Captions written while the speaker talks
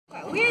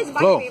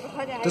Hello,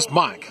 this is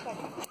Mike.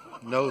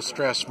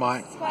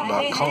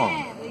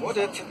 NoStressMike.com.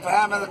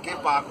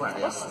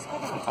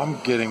 I'm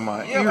getting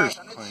my ears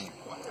clean.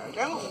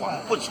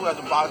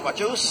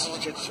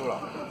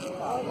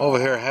 Over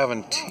here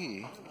having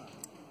tea.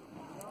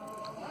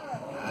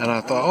 And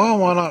I thought, oh,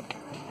 why not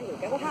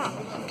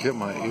get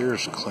my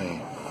ears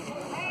clean?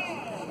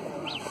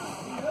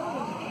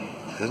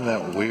 Isn't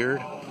that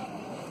weird?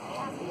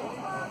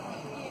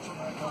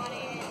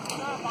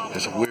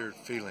 It's a weird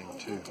feeling,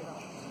 too.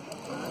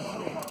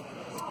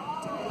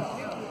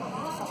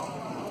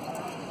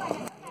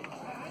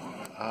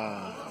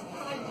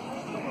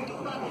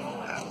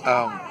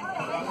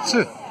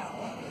 Sue,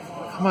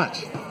 how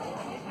much?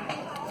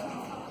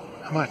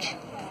 How much?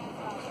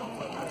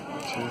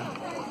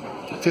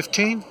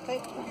 15?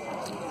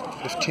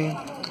 15?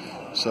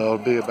 So it'll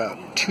be about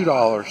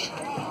 $2.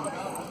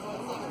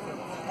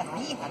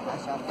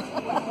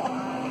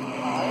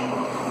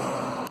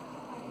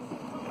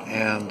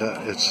 And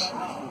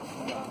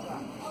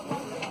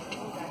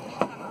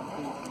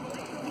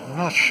I'm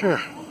not sure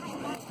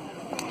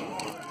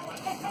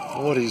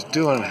what he's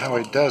doing and how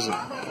he does it.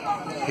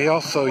 He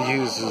also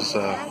uses,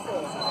 what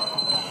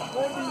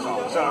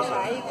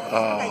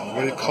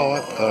do you call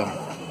it?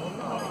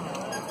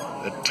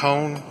 The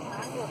tone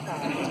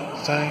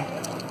thing.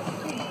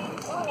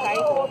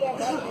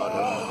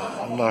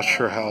 I'm not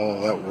sure how all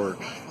that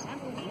works.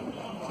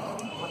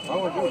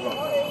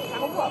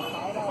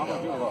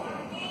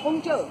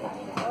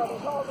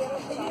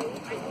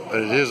 But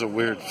it is a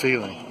weird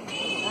feeling.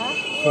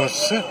 Well,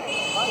 sit.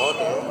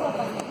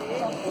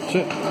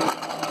 Sit.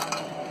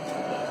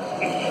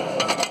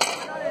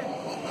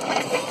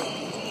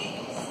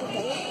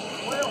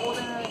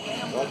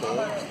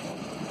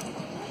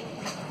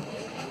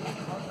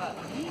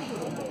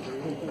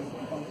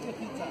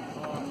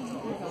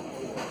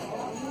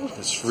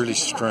 It's really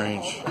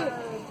strange,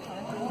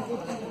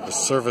 the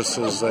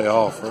services they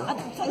offer. A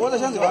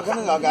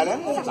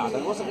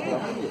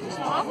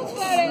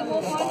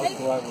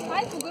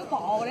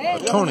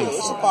toning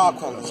fork.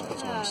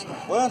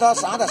 We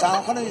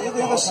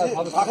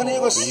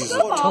use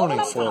a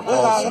toning fork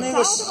also.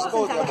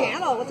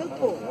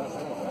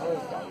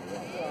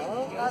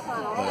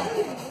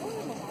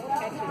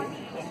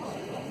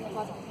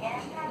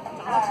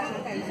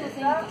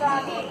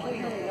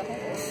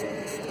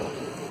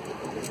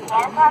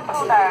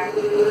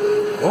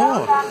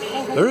 Oh,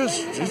 there is.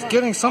 He's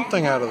getting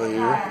something out of the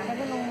ear.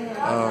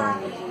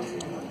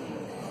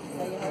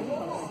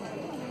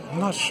 I'm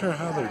not sure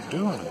how they're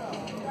doing it.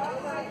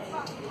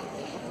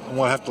 I'm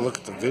going to have to look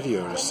at the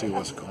video to see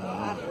what's going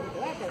on.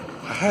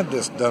 I had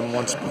this done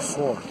once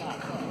before.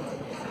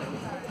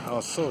 I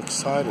was so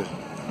excited.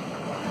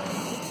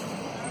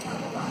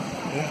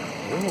 Yeah.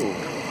 Ooh.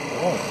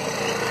 Oh.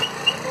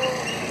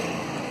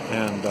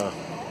 And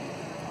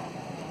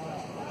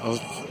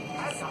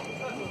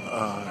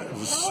it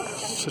was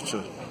such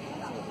a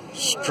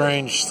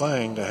strange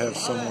thing to have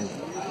someone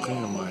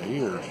cleaning my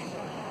ears.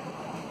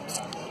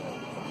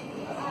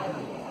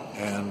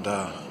 And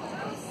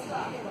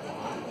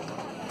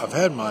I've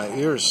had my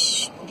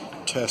ears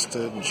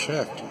tested and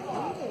checked,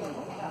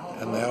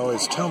 and they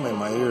always tell me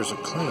my ears are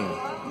clean.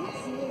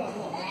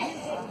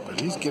 But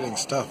he's getting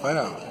stuff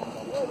out.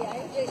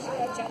 It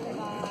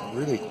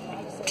really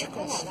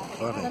tickles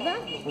funny.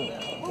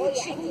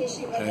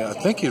 And I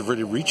think he's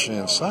really reaching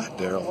inside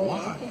there a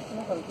lot.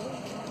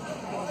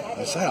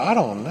 I say, I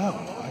don't know.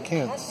 I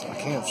can't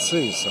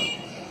see, so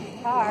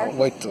I'll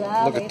wait to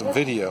look at the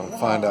video and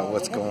find out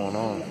what's going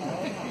on.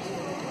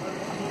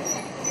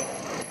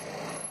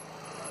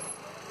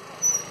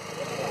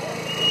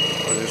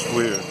 But it's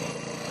weird.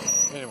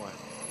 Anyway.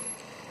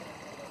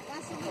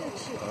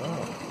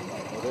 Oh.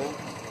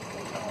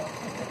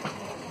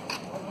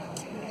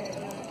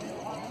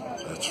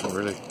 That's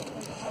really...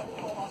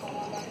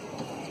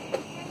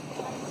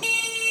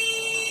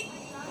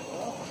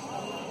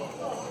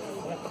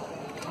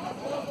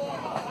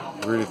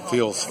 really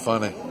feels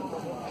funny.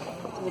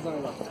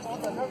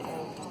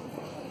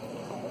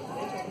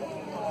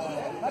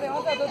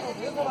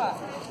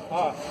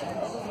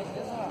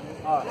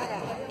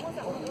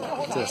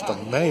 Just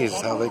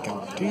amazed how they can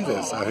do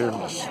this out here in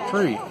the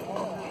street.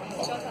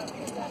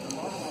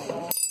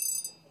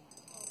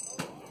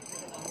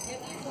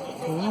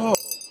 Whoa.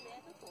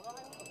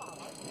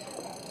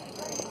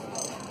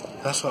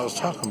 That's what I was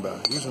talking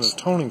about. Using a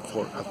toning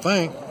fork, I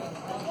think.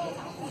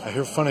 I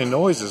hear funny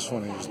noises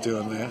when he was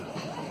doing that.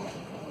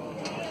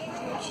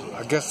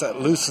 I guess that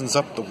loosens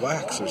up the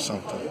wax or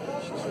something.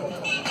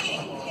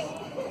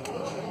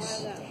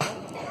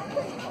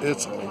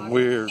 It's a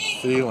weird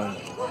feeling.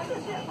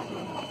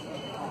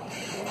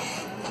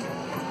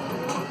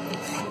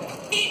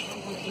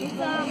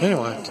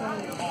 Anyway, I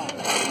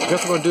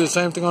guess we're going to do the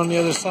same thing on the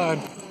other side.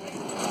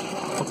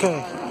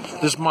 Okay,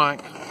 this is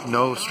Mike,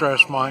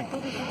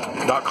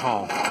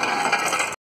 NoStressMike.com.